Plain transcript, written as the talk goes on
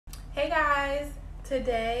Hey guys,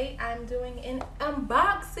 today I'm doing an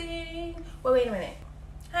unboxing. Wait a minute.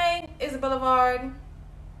 Hey, it's Boulevard.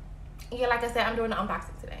 Yeah, like I said, I'm doing an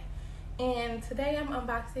unboxing today. And today I'm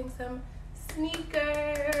unboxing some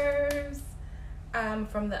sneakers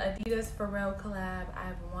from the Adidas Pharrell collab.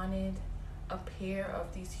 I've wanted a pair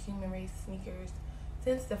of these human race sneakers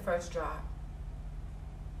since the first drop.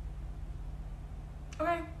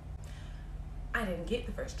 Okay. I didn't get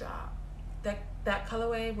the first drop. That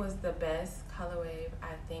colorway was the best colorway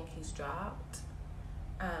I think he's dropped.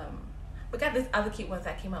 We got this other cute ones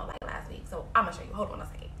that came out like last week, so I'm gonna show you. Hold on a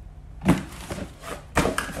second.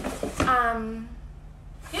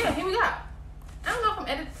 Yeah, here we go. I don't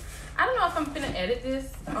know if I'm finna edit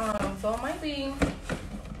this. So it might be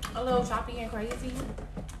a little choppy and crazy.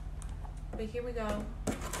 But here we go.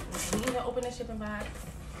 We need to open the shipping box.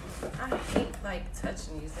 I hate like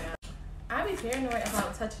touching these now. I be paranoid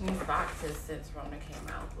about touching these boxes since Rona came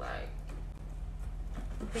out. Like,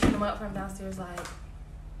 picking them up from downstairs, like,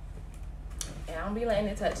 and I don't be letting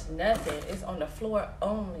it touch nothing. It's on the floor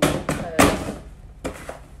only because,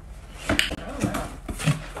 I don't know.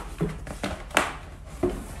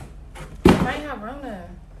 If I ain't have Rona,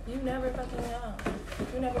 you never fucking know.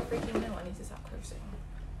 You never freaking know. I need to stop cursing.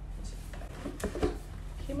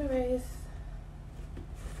 Human race.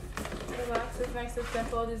 The box is nice and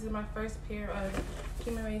simple. This is my first pair of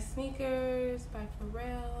human race sneakers by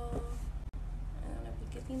Pharrell. I don't know if you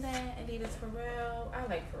can see that. Adidas Pharrell. I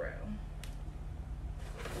like Pharrell.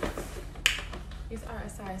 These are a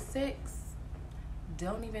size 6.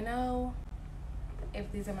 Don't even know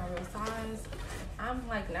if these are my real size. I'm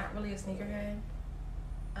like not really a sneakerhead.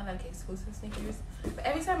 I like exclusive sneakers. But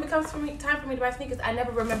every time it comes time for me to buy sneakers, I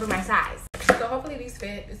never remember my size. So hopefully these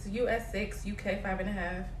fit. It's US 6, UK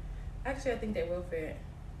 5.5. Actually, I think they will fit.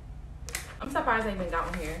 I'm surprised I even got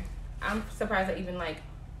one here. I'm surprised I even like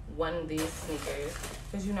won these sneakers.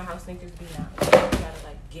 Because you know how sneakers be now. You gotta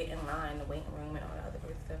like get in line, the waiting room and all that other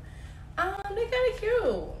good stuff. They kinda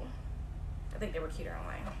cute. I think they were cuter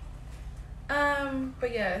online.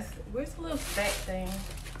 But yes, where's the little fat thing?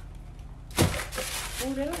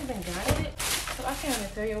 Oh, they don't even got it. So I can't even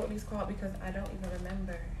tell you what these called because I don't even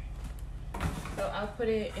remember. So I'll put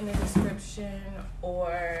it in the description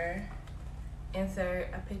or insert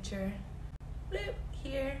a picture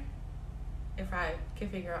here if I can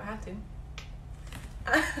figure out how to.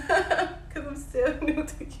 Because I'm still new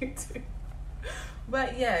to YouTube.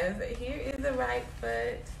 But yes, here is the right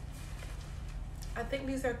foot. I think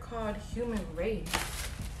these are called Human Race.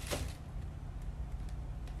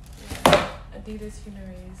 Yeah, Adidas Human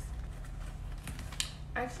Race.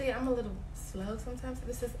 Actually, I'm a little slow sometimes.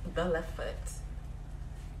 This is the left foot.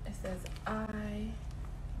 It says I.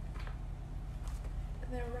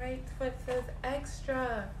 And the right foot says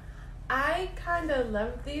extra. I kind of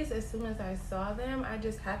loved these as soon as I saw them. I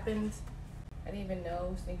just happened, I didn't even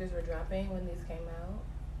know sneakers were dropping when these came out.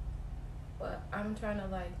 But I'm trying to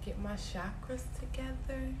like get my chakras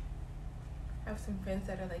together. I have some friends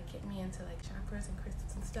that are like get me into like chakras and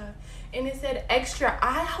crystals and stuff. And it said extra.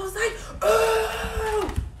 I was like,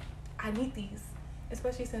 oh, I need these.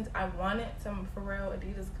 Especially since I wanted some Pharrell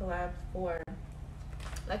Adidas collabs for,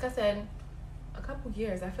 like I said, a couple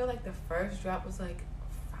years. I feel like the first drop was like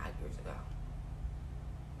 5 years ago.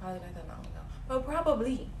 Probably not that long ago. But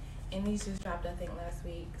probably. And these just dropped, I think, last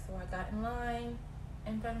week. So I got in line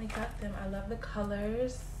and finally got them. I love the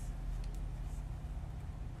colors.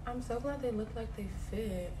 I'm so glad they look like they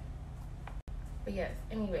fit. But yes,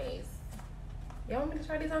 anyways. Y'all want me to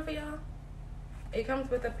try these on for y'all? It comes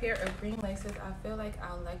with a pair of green laces. I feel like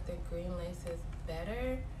I like the green laces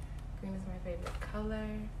better. Green is my favorite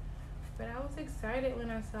color. But I was excited when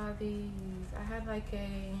I saw these. I had like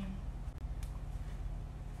a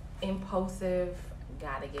impulsive,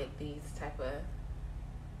 gotta get these type of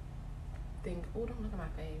thing. Oh, don't look at my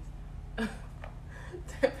face.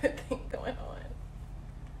 Type of thing going on.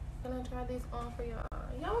 I'm gonna try these on for y'all.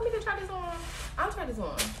 Y'all want me to try these on? I'll try this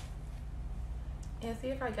on. And see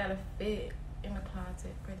if I got a fit in the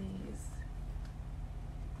closet for these.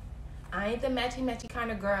 I ain't the matchy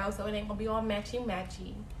kind of girl, so it ain't gonna be all matchy.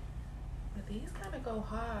 But these kind of go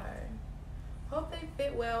hard. Hope they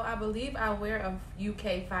fit well. I believe I wear a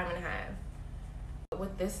UK 5.5. But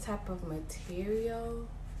with this type of material,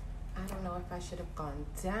 I don't know if I should have gone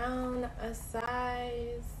down a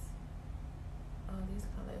size. Oh, these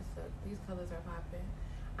colors are popping.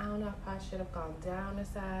 I don't know if I should have gone down a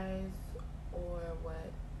size or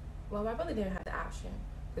what. Well, I really didn't have the option.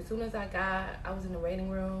 As soon as I was in the waiting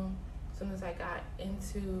room. As soon as I got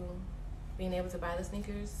into being able to buy the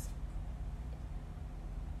sneakers,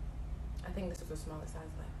 I think this was the smallest size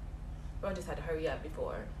left. But I just had to hurry up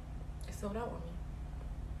before sold out on me.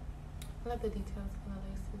 I love the details on the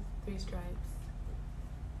laces. 3 stripes.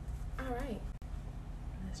 Alright.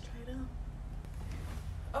 Let's try it on.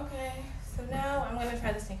 Okay, so now I'm gonna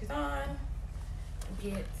try the sneakers on and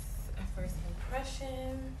get a first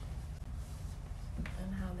impression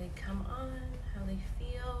on how they come on, how they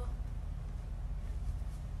feel.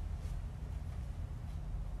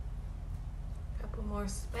 Couple more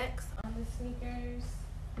specs on the sneakers.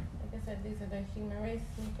 Like I said, these are the human race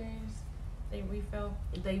sneakers.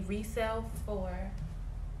 They resell for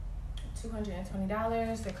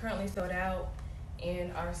 $220. They're currently sold out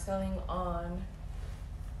and are selling on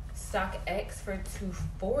StockX for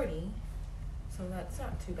 $240. So that's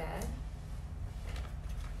not too bad.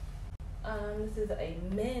 This is a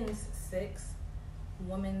men's 6,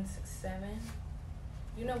 women's 7.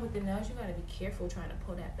 You know, with the nails, you gotta be careful trying to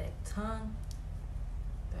pull that back tongue.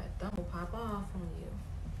 That thumb will pop off on you.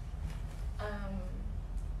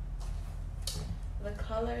 The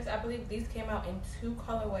colors, I believe these came out in 2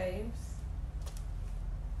 colorways.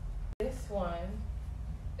 This one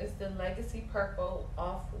is the Legacy Purple,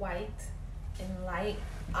 Off-White, and Light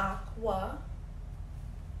Aqua.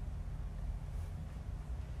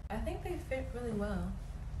 I think they fit really well.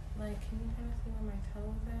 Like, can you kind of see where my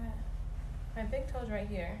toe is at? My big toe's right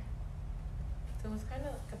here. So it's kind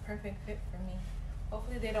of like a perfect fit for me.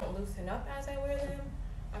 Hopefully they don't loosen up as I wear them.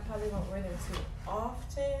 I probably won't wear them too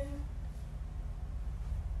often.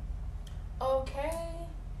 Okay,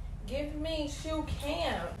 give me shoe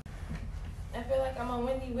cam. I feel like I'm on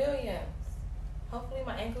Wendy Williams. Hopefully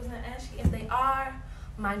my ankle's not ashy. If they are,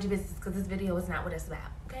 mind your business, because this video is not what it's about,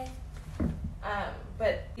 okay?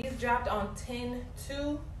 But these dropped on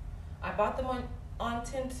 10/2. I bought them on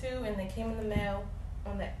 10/2 and they came in the mail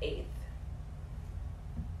on the 8th.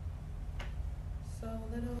 So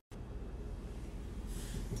little.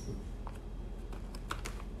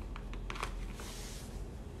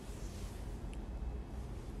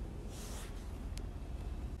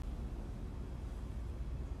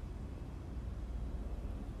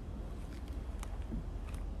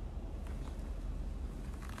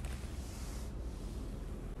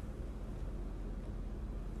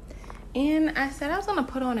 And I said I was gonna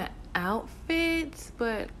put on an outfit,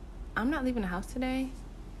 but I'm not leaving the house today.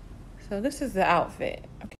 So this is the outfit,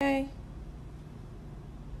 okay?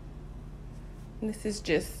 This is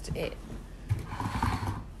just it.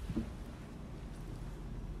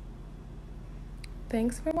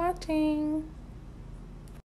 Thanks for watching.